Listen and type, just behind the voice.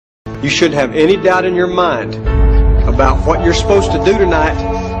You shouldn't have any doubt in your mind about what you're supposed to do tonight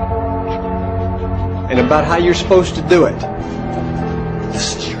and about how you're supposed to do it.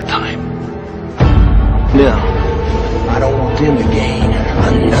 This is your time. No, I don't want them to gain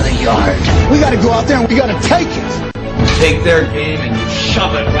another yard. We got to go out there and we got to take it. Take their game and you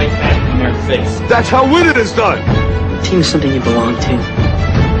shove it right back in their face. That's how winning is done. A team is something you belong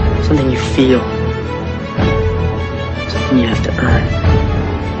to, something you feel, something you have to earn.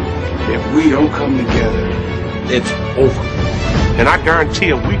 If we don't come together, it's over. And I guarantee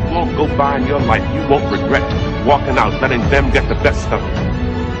a week won't go by in your life you won't regret walking out, letting them get the best of it.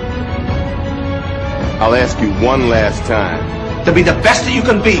 I'll ask you one last time. To be the best that you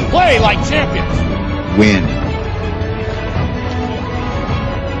can be. Play like champions. Win.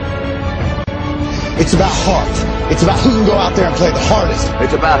 It's about heart. It's about who can go out there and play the hardest.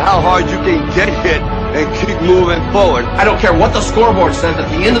 It's about how hard you can get hit and keep moving forward. I don't care what the scoreboard says at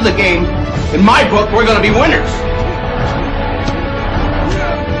the end of the game. In my book, we're going to be winners.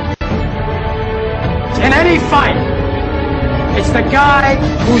 In any fight, it's the guy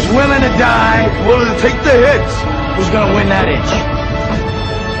who's willing to die, Willing to take the hits. who's going to win that inch.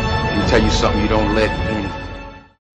 Let me tell you something you don't let